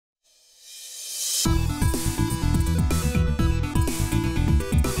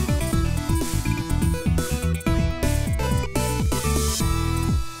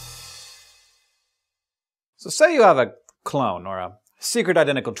say you have a clone or a secret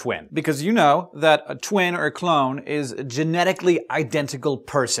identical twin, because you know that a twin or a clone is a genetically identical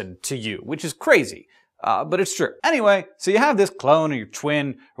person to you, which is crazy, but it's true. Anyway, so you have this clone or your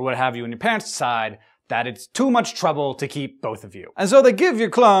twin or what have you, and your parents decide that it's too much trouble to keep both of you. And so they give your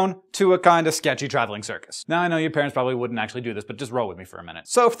clone to a kind of sketchy traveling circus. Now I know your parents probably wouldn't actually do this, but just roll with me for a minute.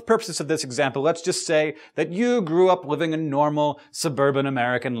 So for the purposes of this example, let's just say that you grew up living a normal suburban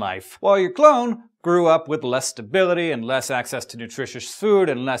American life, while your clone grew up with less stability and less access to nutritious food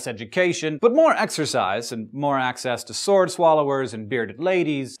and less education, but more exercise and more access to sword swallowers and bearded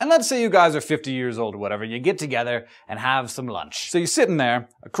ladies. And let's say you guys are 50 years old or whatever, you get together and have some lunch. So you're sitting there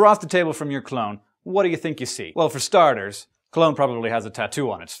across the table from your clone. What do you think you see? Well, for starters, Clone probably has a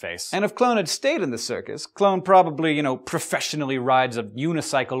tattoo on its face. And if Clone had stayed in the circus, Clone probably, professionally rides a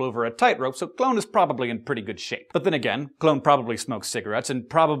unicycle over a tightrope, so Clone is probably in pretty good shape. But then again, Clone probably smokes cigarettes and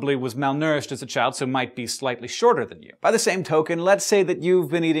probably was malnourished as a child, so might be slightly shorter than you. By the same token, let's say that you've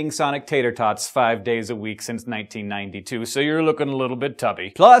been eating Sonic tater tots 5 days a week since 1992, so you're looking a little bit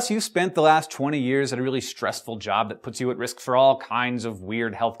tubby. Plus, you spent the last 20 years at a really stressful job that puts you at risk for all kinds of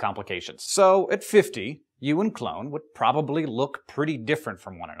weird health complications. So, at 50, you and Clone would probably look pretty different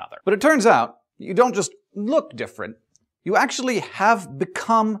from one another. But it turns out, you don't just look different, you actually have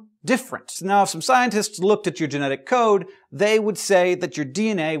become different. So now if some scientists looked at your genetic code, they would say that your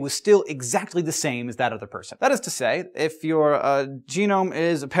DNA was still exactly the same as that other person. That is to say, if your genome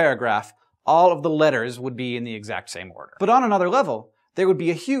is a paragraph, all of the letters would be in the exact same order. But on another level, there would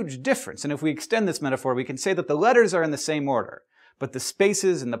be a huge difference, and if we extend this metaphor, we can say that the letters are in the same order, but the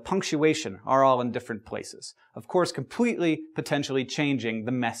spaces and the punctuation are all in different places. Of course, completely, potentially changing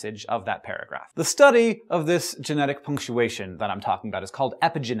the message of that paragraph. The study of this genetic punctuation that I'm talking about is called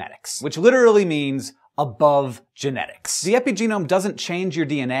epigenetics, which literally means above genetics. The epigenome doesn't change your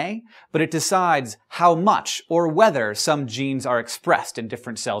DNA, but it decides how much or whether some genes are expressed in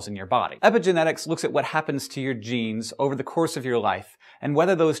different cells in your body. Epigenetics looks at what happens to your genes over the course of your life and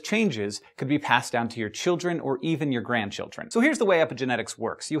whether those changes could be passed down to your children or even your grandchildren. So here's the way epigenetics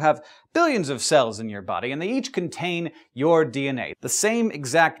works. You have billions of cells in your body, and they each contain your DNA, the same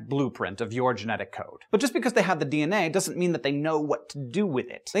exact blueprint of your genetic code. But just because they have the DNA doesn't mean that they know what to do with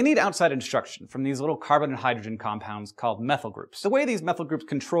it. They need outside instruction from these little carbon and hydrogen compounds called methyl groups. The way these methyl groups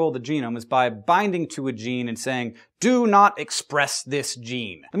control the genome is by binding to a gene and saying, do not express this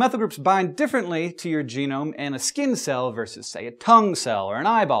gene. The methyl groups bind differently to your genome in a skin cell versus, say, a tongue cell or an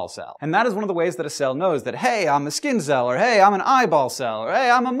eyeball cell. And that is one of the ways that a cell knows that, hey, I'm a skin cell, or hey, I'm an eyeball cell, or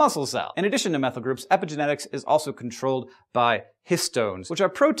hey, I'm a muscle cell. In addition to methyl groups, epigenetics is also controlled by histones, which are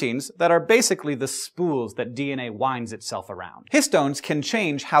proteins that are basically the spools that DNA winds itself around. Histones can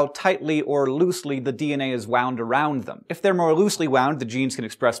change how tightly or loosely the DNA is wound around them. If they're more loosely wound, the genes can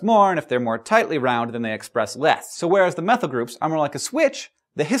express more, and if they're more tightly wound, then they express less. So whereas the methyl groups are more like a switch,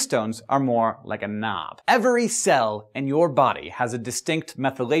 the histones are more like a knob. Every cell in your body has a distinct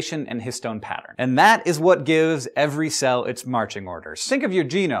methylation and histone pattern. And that is what gives every cell its marching orders. Think of your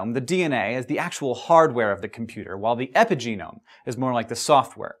genome, the DNA, as the actual hardware of the computer, while the epigenome is more like the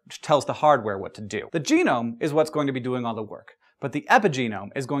software, which tells the hardware what to do. The genome is what's going to be doing all the work, but the epigenome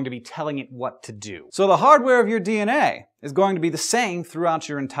is going to be telling it what to do. So the hardware of your DNA is going to be the same throughout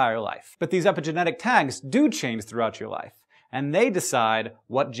your entire life. But these epigenetic tags do change throughout your life, and they decide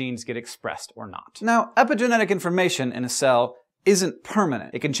what genes get expressed or not. Now, epigenetic information in a cell isn't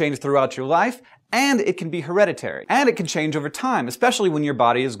permanent. It can change throughout your life, and it can be hereditary. And it can change over time, especially when your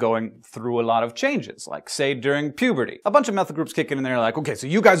body is going through a lot of changes, like, say, during puberty. A bunch of methyl groups kick in and they're like, okay, so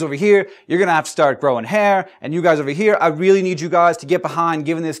you guys over here, you're gonna have to start growing hair, and you guys over here, I really need you guys to get behind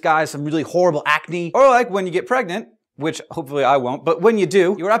giving this guy some really horrible acne. Or like when you get pregnant, which hopefully I won't, but when you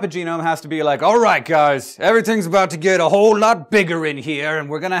do, your epigenome has to be like, all right, guys, everything's about to get a whole lot bigger in here, and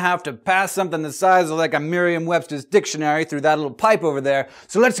we're gonna have to pass something the size of like a Merriam-Webster's dictionary through that little pipe over there,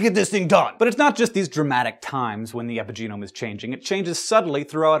 so let's get this thing done. But it's not just these dramatic times when the epigenome is changing. It changes subtly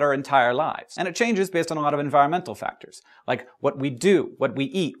throughout our entire lives. And it changes based on a lot of environmental factors, like what we do, what we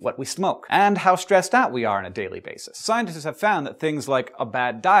eat, what we smoke, and how stressed out we are on a daily basis. Scientists have found that things like a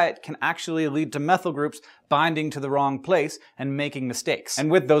bad diet can actually lead to methyl groups binding to the wrong place and making mistakes. And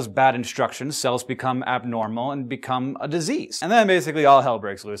with those bad instructions, cells become abnormal and become a disease. And then basically all hell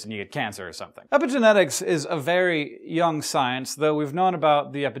breaks loose and you get cancer or something. Epigenetics is a very young science, though we've known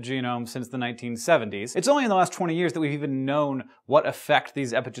about the epigenome since the 1970s. It's only in the last 20 years that we've even known what effect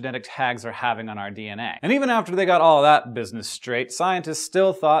these epigenetic tags are having on our DNA. And even after they got all that business straight, scientists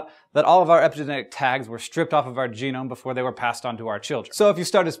still thought that all of our epigenetic tags were stripped off of our genome before they were passed on to our children. So if you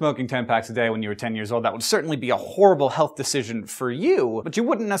started smoking 10 packs a day when you were 10 years old, that would certainly be a horrible health decision for you, but you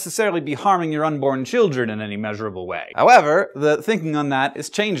wouldn't necessarily be harming your unborn children in any measurable way. However, the thinking on that is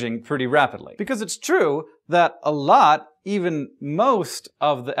changing pretty rapidly, because it's true that a lot, even most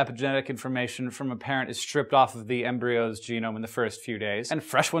of the epigenetic information from a parent is stripped off of the embryo's genome in the first few days, and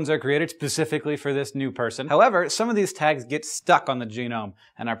fresh ones are created specifically for this new person. However, some of these tags get stuck on the genome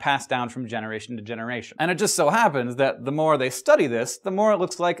and are passed down from generation to generation. And it just so happens that the more they study this, the more it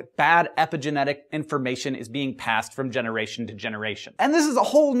looks like bad epigenetic information is being passed from generation to generation. And this is a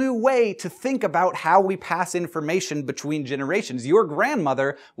whole new way to think about how we pass information between generations. Your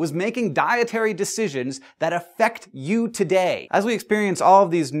grandmother was making dietary decisions that affect you today. As we experience all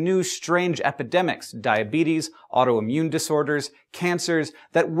of these new strange epidemics, diabetes, autoimmune disorders, cancers,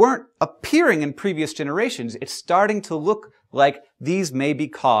 that weren't appearing in previous generations, it's starting to look like these may be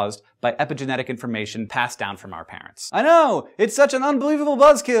caused by epigenetic information passed down from our parents. I know! It's such an unbelievable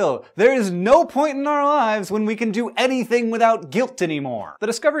buzzkill! There is no point in our lives when we can do anything without guilt anymore. The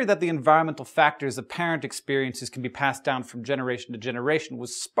discovery that the environmental factors a parent experiences can be passed down from generation to generation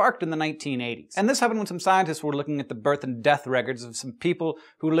was sparked in the 1980s. And this happened when some scientists were looking at the birth and death records of some people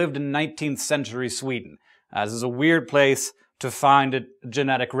who lived in 19th century Sweden. This is a weird place to find a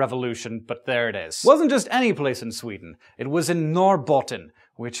genetic revolution, but there it is. It wasn't just any place in Sweden. It was in Norrbotten,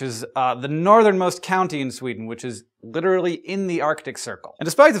 which is the northernmost county in Sweden, which is literally in the Arctic Circle. And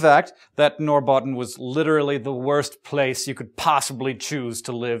despite the fact that Norrbotten was literally the worst place you could possibly choose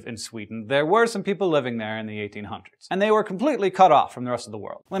to live in Sweden, there were some people living there in the 1800s. And they were completely cut off from the rest of the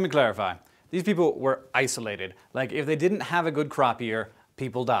world. Let me clarify. These people were isolated. Like, if they didn't have a good crop year,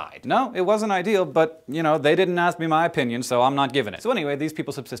 people died. No, it wasn't ideal, but, you know, they didn't ask me my opinion, so I'm not giving it. So anyway, these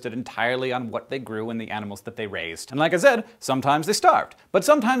people subsisted entirely on what they grew and the animals that they raised. And like I said, sometimes they starved. But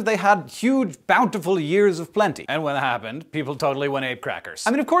sometimes they had huge, bountiful years of plenty. And when that happened, people totally went ape crackers.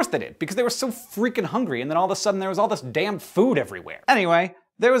 I mean, of course they did, because they were so freaking hungry, and then all of a sudden there was all this damn food everywhere. Anyway,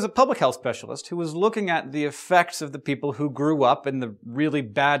 there was a public health specialist who was looking at the effects of the people who grew up in the really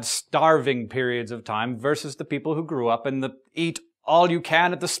bad starving periods of time versus the people who grew up in the eat all you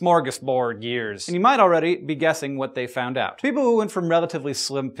can at the smorgasbord years. And you might already be guessing what they found out. People who went from relatively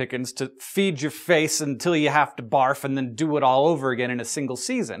slim pickings to feed your face until you have to barf and then do it all over again in a single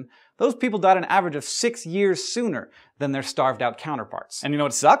season, those people died an average of 6 years sooner than their starved out counterparts. And you know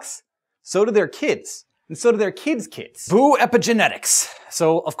what sucks? So do their kids. And so do their kids' kids. Boo epigenetics.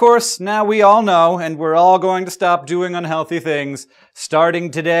 So, of course, now we all know, and we're all going to stop doing unhealthy things starting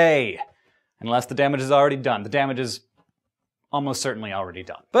today. Unless the damage is already done. The damage is almost certainly already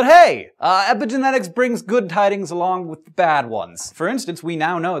done. But hey, epigenetics brings good tidings along with the bad ones. For instance, we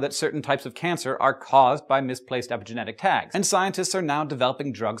now know that certain types of cancer are caused by misplaced epigenetic tags, and scientists are now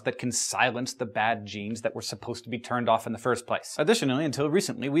developing drugs that can silence the bad genes that were supposed to be turned off in the first place. Additionally, until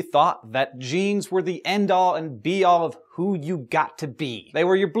recently, we thought that genes were the end-all and be-all of who you got to be. They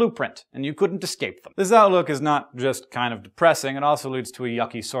were your blueprint, and you couldn't escape them. This outlook is not just kind of depressing, it also leads to a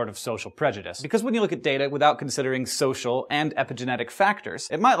yucky sort of social prejudice. Because when you look at data without considering social and epigenetic factors,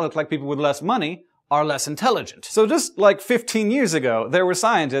 it might look like people with less money are less intelligent. So just like 15 years ago, there were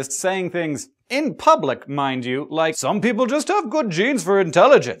scientists saying things in public, mind you, like, some people just have good genes for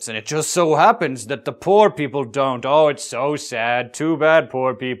intelligence, and it just so happens that the poor people don't. Oh, it's so sad. Too bad,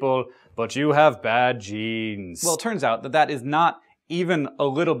 poor people. But you have bad genes. Well, it turns out that that is not even a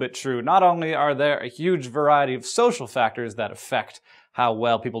little bit true. Not only are there a huge variety of social factors that affect how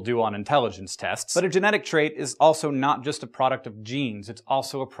well people do on intelligence tests, but a genetic trait is also not just a product of genes, it's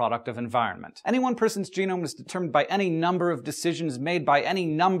also a product of environment. Any one person's genome is determined by any number of decisions made by any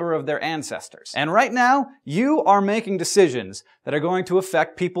number of their ancestors. And right now, you are making decisions that are going to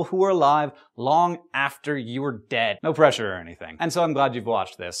affect people who are alive long after you're dead. No pressure or anything. And so I'm glad you've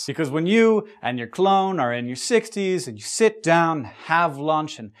watched this, because when you and your clone are in your 60s and you sit down, have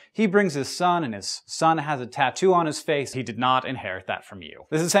lunch, and he brings his son and his son has a tattoo on his face, he did not inherit that from you.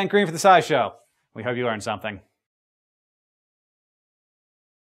 This is Hank Green for the SciShow. We hope you learned something.